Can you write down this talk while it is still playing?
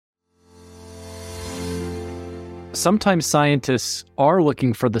sometimes scientists are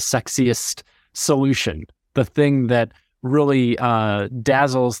looking for the sexiest solution, the thing that really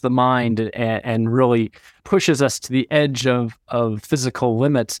dazzles the mind and really pushes us to the edge of physical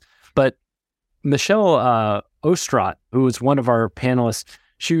limits. But Michelle Ostrot, who was one of our panelists,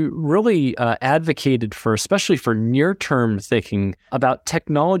 she really advocated for, especially for near-term thinking about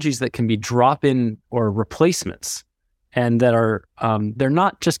technologies that can be drop-in or replacements, and that are they're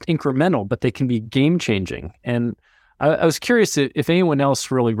not just incremental, but they can be game-changing. And I was curious if anyone else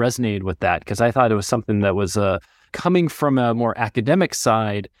really resonated with that, because I thought it was something that was coming from a more academic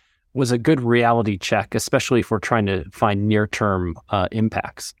side, was a good reality check, especially if we're trying to find near-term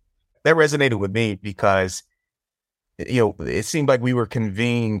impacts. That resonated with me because, it seemed like we were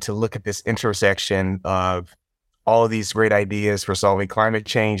convened to look at this intersection of all of these great ideas for solving climate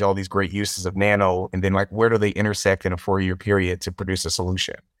change, all these great uses of nano, and then where do they intersect in a 4-year period to produce a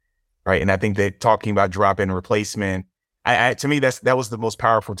solution, right? And I think that talking about drop-in replacement, to me, that was the most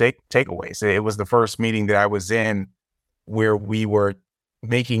powerful takeaways. It was the first meeting that I was in where we were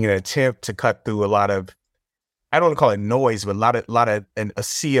making an attempt to cut through a lot of, I don't want to call it noise, but a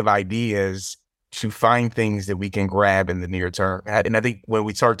sea of ideas to find things that we can grab in the near term. And I think when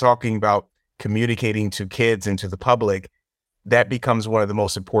we start talking about communicating to kids and to the public, that becomes one of the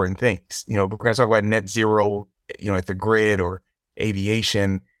most important things. We're going to talk about net zero, at the grid or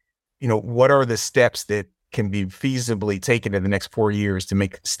aviation. What are the steps that can be feasibly taken in the next 4 years to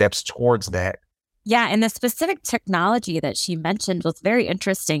make steps towards that? Yeah, and the specific technology that she mentioned was very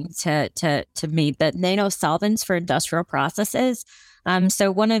interesting to me, the nanosolvents for industrial processes.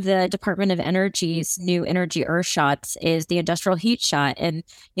 So one of the Department of Energy's new energy earthshots is the industrial heat shot. And,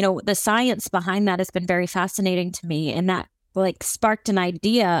 the science behind that has been very fascinating to me. And that sparked an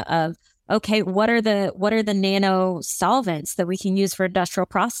idea of, okay, what are the nano solvents that we can use for industrial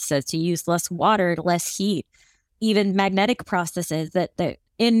processes to use less water, less heat, even magnetic processes that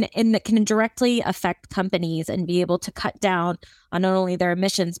can directly affect companies and be able to cut down on not only their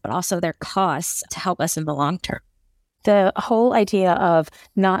emissions, but also their costs to help us in the long term. The whole idea of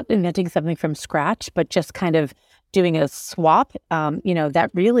not inventing something from scratch, but just kind of doing a swap, that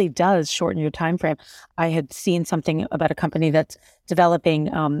really does shorten your time frame. I had seen something about a company that's developing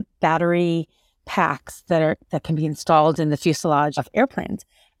battery packs that can be installed in the fuselage of airplanes,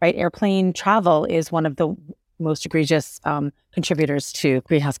 right? Airplane travel is one of the most egregious contributors to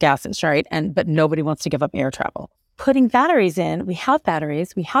greenhouse gases, right? But nobody wants to give up air travel. Putting batteries in, we have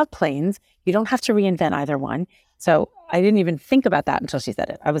batteries, we have planes. You don't have to reinvent either one. So I didn't even think about that until she said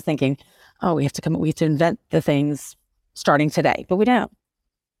it. I was thinking, we have to invent the things starting today, but we don't.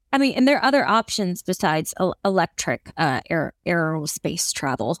 I mean, and there are other options besides electric aerospace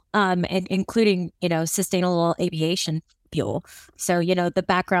travel, and including, sustainable aviation fuel. So, the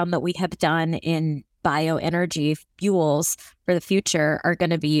background that we have done in bioenergy fuels for the future are going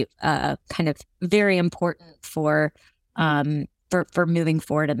to be kind of very important for moving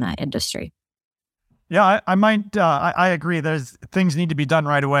forward in that industry. Yeah, I agree. There's things need to be done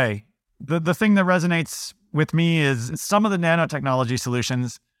right away. The thing that resonates with me is some of the nanotechnology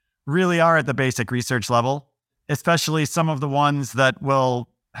solutions really are at the basic research level, especially some of the ones that will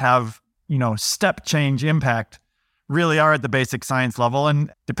have, step change impact really are at the basic science level.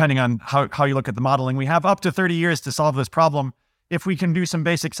 And depending on how you look at the modeling, we have up to 30 years to solve this problem. If we can do some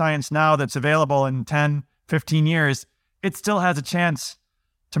basic science now that's available in 10, 15 years, it still has a chance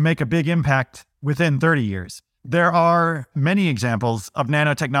to make a big impact within 30 years. There are many examples of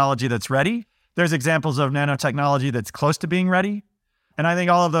nanotechnology that's ready. There's examples of nanotechnology that's close to being ready. And I think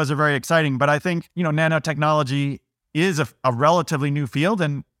all of those are very exciting. But I think, nanotechnology is a relatively new field,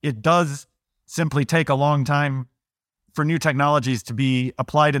 and it does simply take a long time for new technologies to be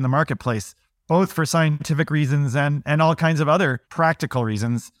applied in the marketplace, both for scientific reasons and all kinds of other practical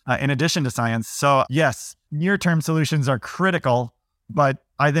reasons, in addition to science. So yes, near-term solutions are critical, but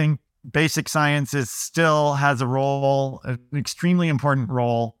I think basic science still has an extremely important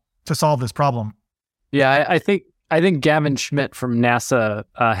role to solve this problem. Yeah, I think Gavin Schmidt from NASA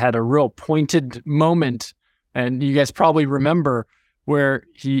had a real pointed moment, and you guys probably remember, where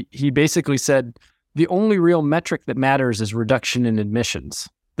he basically said, the only real metric that matters is reduction in emissions.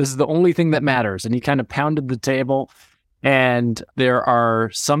 This is the only thing that matters. And he kind of pounded the table. And there are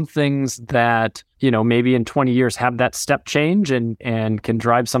some things that, maybe in 20 years have that step change and can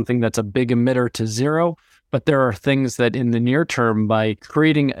drive something that's a big emitter to zero. But there are things that in the near term, by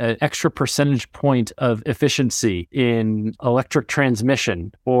creating an extra percentage point of efficiency in electric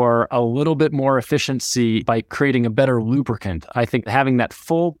transmission, or a little bit more efficiency by creating a better lubricant, I think having that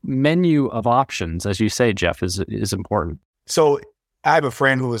full menu of options, as you say, Jeff, is important. So I have a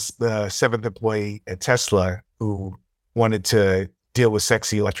friend who was the 7th employee at Tesla who wanted to deal with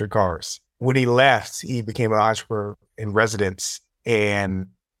sexy electric cars. When he left, he became an entrepreneur in residence and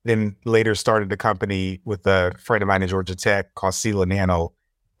then later started a company with a friend of mine in Georgia Tech called Sila Nano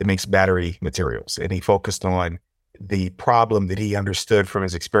that makes battery materials. And he focused on the problem that he understood from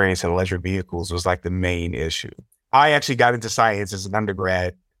his experience in electric vehicles was like the main issue. I actually got into science as an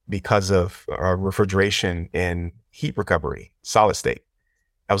undergrad because of refrigeration and heat recovery, solid state.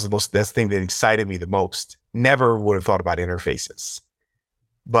 That's the thing that excited me the most. Never would have thought about interfaces.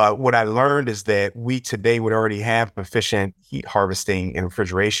 But what I learned is that we today would already have efficient heat harvesting and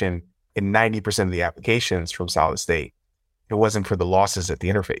refrigeration in 90% of the applications from solid state. It wasn't for the losses at the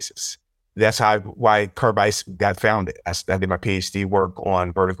interfaces. That's why Carbice got founded. I did my PhD work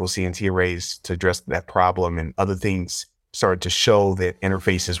on vertical CNT arrays to address that problem, and other things started to show that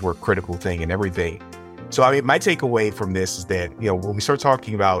interfaces were a critical thing in everything. So, I mean, my takeaway from this is that, when we start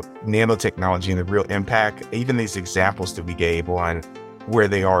talking about nanotechnology and the real impact, even these examples that we gave on where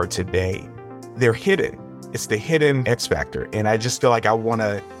they are today, they're hidden. It's the hidden X factor. And I just feel like I want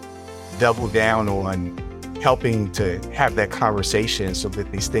to double down on helping to have that conversation so that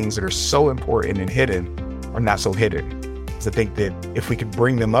these things that are so important and hidden are not so hidden. Because I think that if we could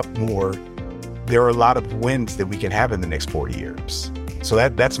bring them up more, there are a lot of wins that we can have in the next 40 years. So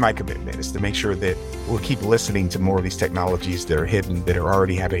that's my commitment, is to make sure that we'll keep listening to more of these technologies that are hidden, that are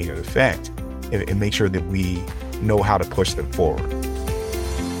already having an effect, and make sure that we know how to push them forward.